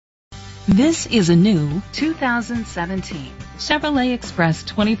This is a new 2017 Chevrolet Express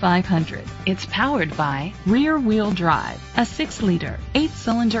 2500. It's powered by rear-wheel drive, a 6-liter,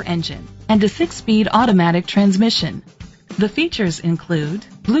 8-cylinder engine, and a 6-speed automatic transmission. The features include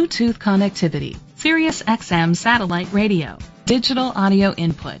Bluetooth connectivity, Sirius XM satellite radio, digital audio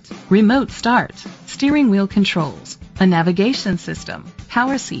input, remote start, steering wheel controls, a navigation system,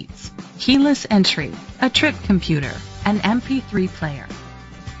 power seats, keyless entry, a trip computer, an MP3 player.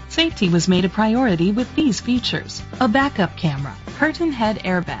 Safety was made a priority with these features: a backup camera, curtain head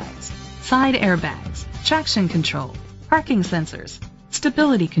airbags, side airbags, traction control, parking sensors,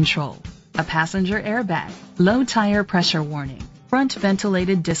 stability control, a passenger airbag, low tire pressure warning, front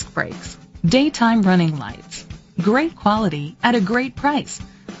ventilated disc brakes, daytime running lights. Great quality at a great price.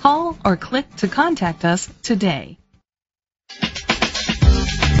 Call or click to contact us today.